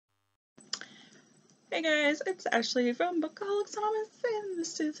Hey guys, it's Ashley from Bookaholics Anonymous, and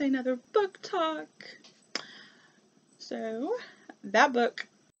this is another book talk. So, that book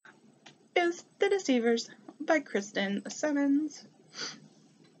is The Deceivers by Kristen Simmons.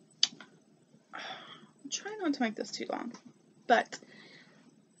 I'm trying not to make this too long, but,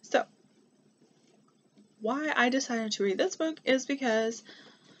 so, why I decided to read this book is because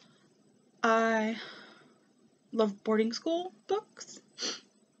I love boarding school books.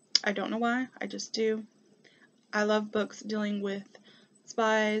 I don't know why, I just do. I love books dealing with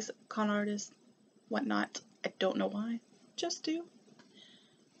spies, con artists, whatnot. I don't know why, just do.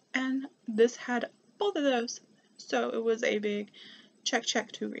 And this had both of those, so it was a big check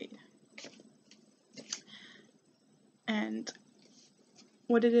to read. And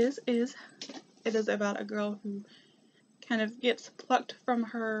what it is it is about a girl who kind of gets plucked from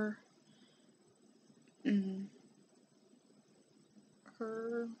her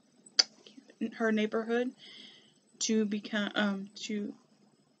neighborhood to become to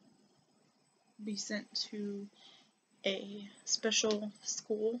be sent to a special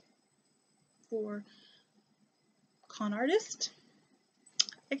school for con artists,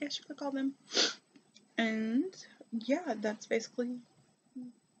 I guess you could call them. And yeah, that's basically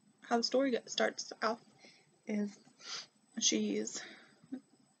how the story starts out. Is she's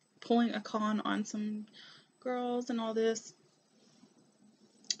pulling a con on some girls and all this,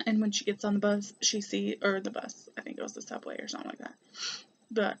 and when she gets on the bus, I think it was the subway or something like that,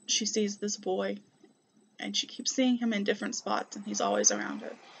 but she sees this boy, and she keeps seeing him in different spots, and he's always around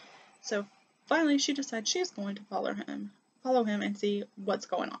her. So finally she decides she's going to follow him and see what's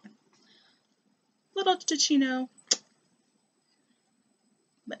going on. Little did she know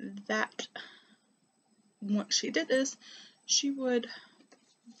that once she did this, she would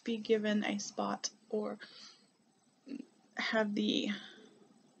be given a spot, or have the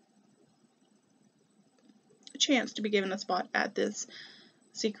chance to be given a spot at this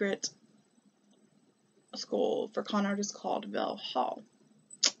secret school for con artists called Bell Hall.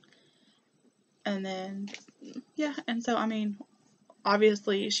 And then, yeah, and so, I mean,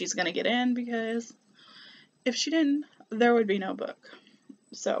 obviously she's gonna get in, because if she didn't, there would be no book.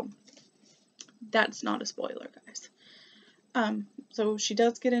 So, that's not a spoiler, guys. So she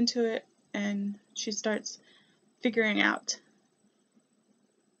does get into it, and she starts figuring out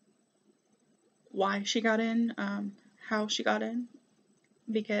why she got in, how she got in,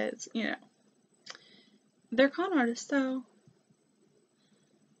 because, you know, they're con artists, so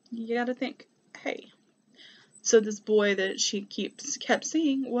you gotta think, hey. So this boy that she kept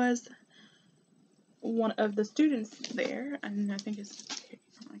seeing was one of the students there, and I think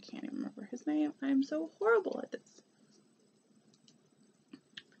I can't even remember his name. I'm so horrible at this.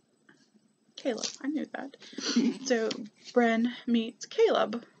 Caleb, I knew that. So Bren meets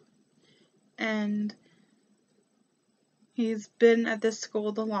Caleb, and he's been at this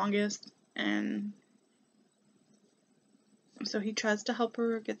school the longest, and so he tries to help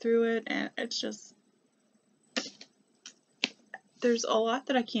her get through it, and it's just, there's a lot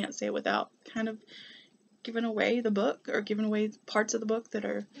that I can't say without kind of giving away the book, or giving away parts of the book that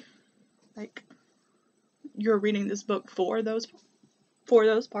are like, you're reading this book for those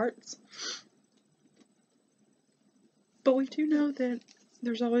parts. But we do know that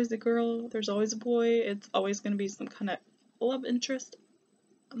there's always a girl, there's always a boy, it's always going to be some kind of love interest,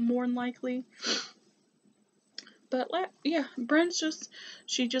 more than likely. But yeah, Bren's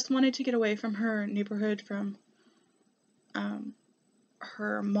she just wanted to get away from her neighborhood, from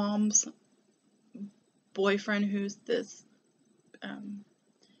her mom's boyfriend, who's this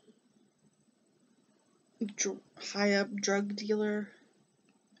high up drug dealer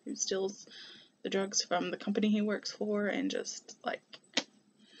who steals the drugs from the company he works for, and just like,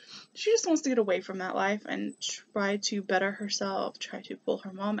 she just wants to get away from that life and try to better herself, try to pull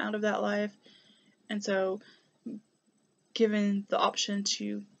her mom out of that life. And so, given the option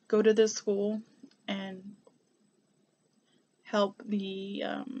to go to this school and help the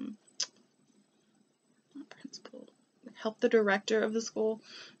help the director of the school,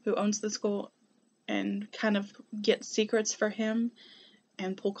 who owns the school, and kind of get secrets for him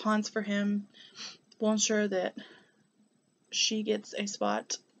and pull cons for him, will ensure that she gets a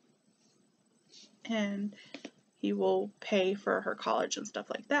spot, and he will pay for her college and stuff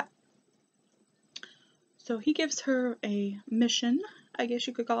like that. So he gives her a mission, I guess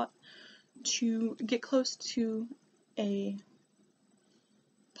you could call it, to get close to a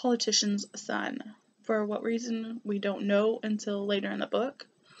politician's son. For what reason, we don't know until later in the book.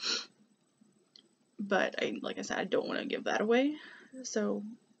 But like I said, I don't want to give that away. So,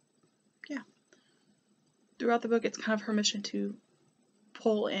 yeah. Throughout the book, it's kind of her mission to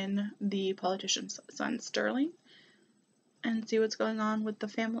pull in the politician's son, Sterling, and see what's going on with their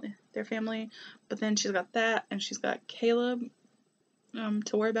family. But then she's got that, and she's got Caleb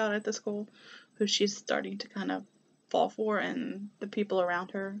to worry about at the school, who she's starting to kind of fall for, and the people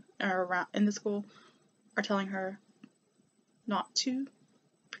around her, or around in the school, are telling her not to,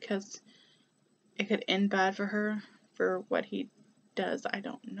 because it could end bad for her for what he does. I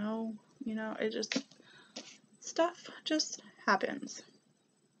don't know. It just, stuff just happens.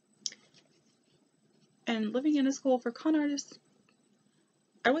 And living in a school for con artists,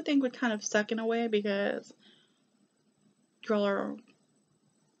 I would think would kind of suck in a way, because y'all are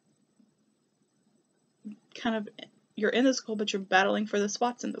kind of, you're in the school, but you're battling for the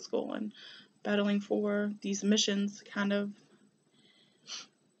spots in the school and battling for these missions, kind of.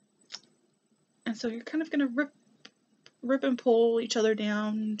 And so you're kind of going to rip and pull each other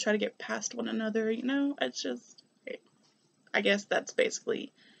down, try to get past one another, it's just, I guess that's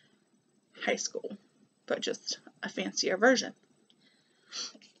basically high school, but just a fancier version.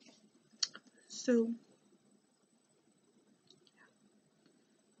 So,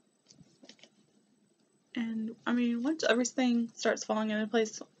 and I mean, once everything starts falling into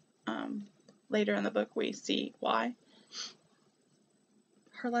place, later in the book, we see why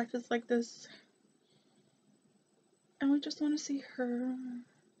her life is like this, and we just want to see her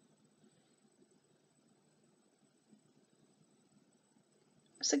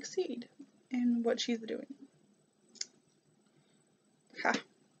succeed in what she's doing. Ha!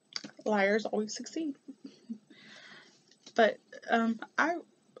 Liars always succeed. But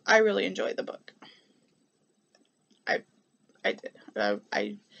I really enjoyed the book. I did.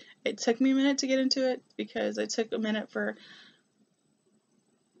 It took me a minute to get into it, because it took a minute for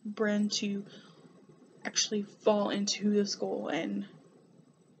Bren to actually fall into the school and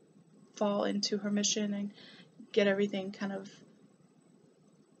fall into her mission and get everything kind of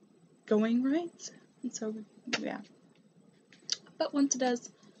going right. And so, yeah. But once it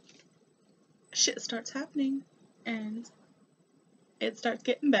does, shit starts happening, and it starts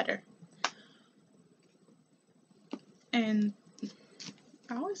getting better. And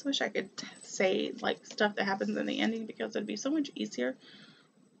I always wish I could say, like, stuff that happens in the ending, because it'd be so much easier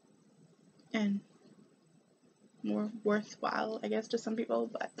and more worthwhile, I guess, to some people,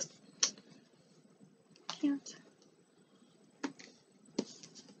 but can't.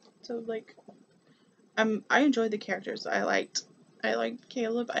 So, like, I enjoyed the characters. I liked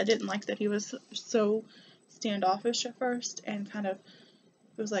Caleb. I didn't like that he was so standoffish at first, and kind of,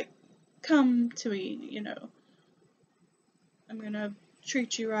 it was like, come to me, I'm gonna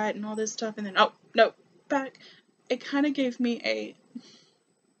treat you right and all this stuff, and then, oh, no, back. It kind of gave me a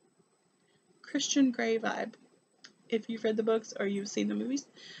Christian Grey vibe. If you've read the books or you've seen the movies,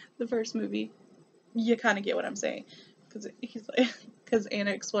 the first movie, you kind of get what I'm saying. Because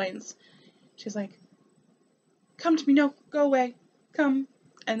Anna explains, she's like, come to me, no, go away, come.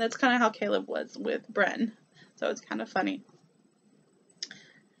 And that's kind of how Caleb was with Bren. So it's kind of funny.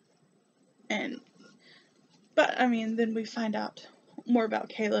 But I mean, then we find out more about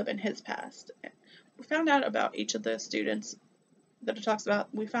Caleb and his past. We found out about each of the students that it talks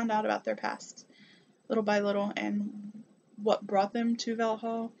about. We found out about their past, little by little, and what brought them to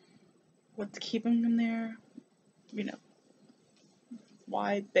Valhalla, what's keeping them there,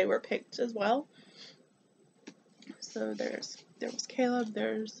 why they were picked as well. So there was Caleb,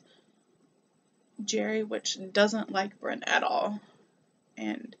 there's Jerry, which doesn't like Bren at all,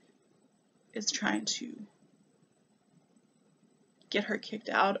 and is trying to get her kicked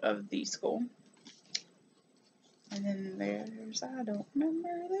out of the school. And then there's, I don't remember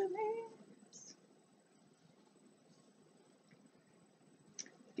the names.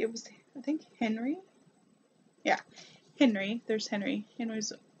 It was, I think, Henry. Yeah, Henry. There's Henry.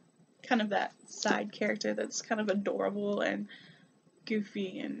 Henry's kind of that side character that's kind of adorable and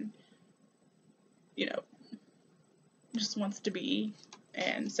goofy and, just wants to be.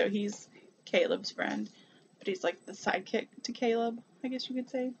 And so he's Caleb's friend, but he's like the sidekick to Caleb, I guess you could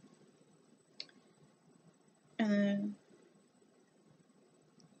say. And then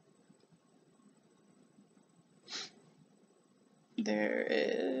there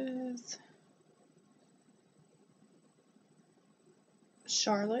is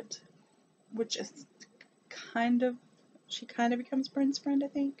Charlotte, which is she kind of becomes Bren's friend, I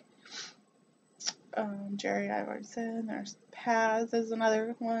think. Jerry, I've already said. There's Paz is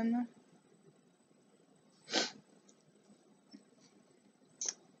another one.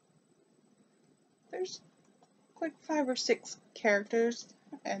 There's like 5 or 6 characters,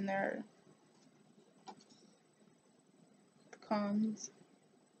 and they're cons.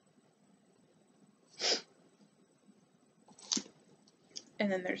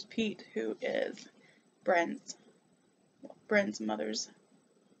 And then there's Pete, who is Bren's mother's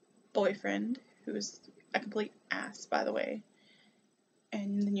boyfriend, who's a complete ass, by the way.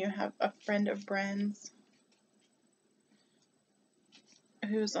 And then you have a friend of Bren's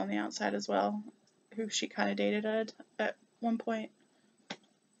who's on the outside as well, who she kind of dated at one point.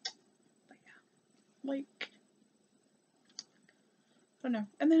 But yeah, like, I don't know.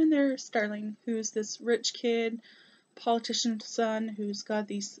 And then there's Sterling, who's this rich kid, politician's son, who's got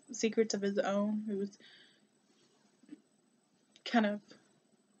these secrets of his own, who's kind of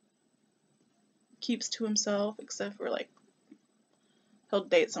keeps to himself, except for, like, he'll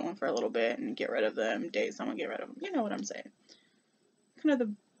date someone for a little bit and get rid of them, date someone, get rid of them. You know what I'm saying. Kind of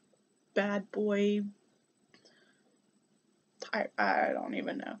the bad boy type. I don't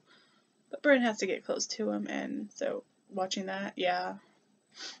even know. But Bren has to get close to him, and so watching that, yeah.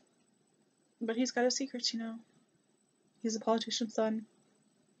 But he's got his secrets, you know. He's a politician's son.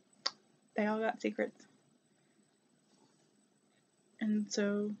 They all got secrets. And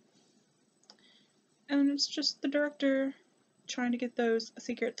so, and it's just the director trying to get those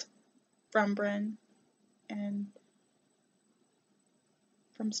secrets from Bren, and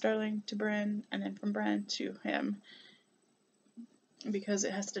from Sterling to Bren, and then from Bren to him, because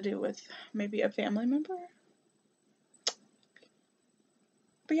it has to do with maybe a family member.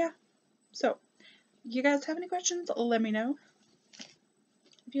 But yeah, so you guys have any questions? Let me know.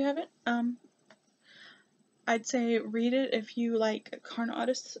 If you haven't, I'd say read it if you like con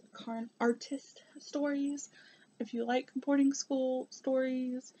artist stories, if you like boarding school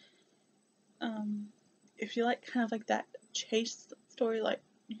stories, if you like kind of like that chase story, like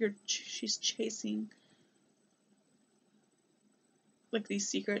she's chasing like these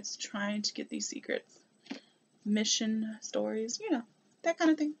secrets, trying to get these secrets, mission stories, you know, that kind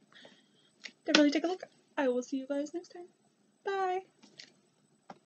of thing. Definitely take a look. I will see you guys next time. Bye.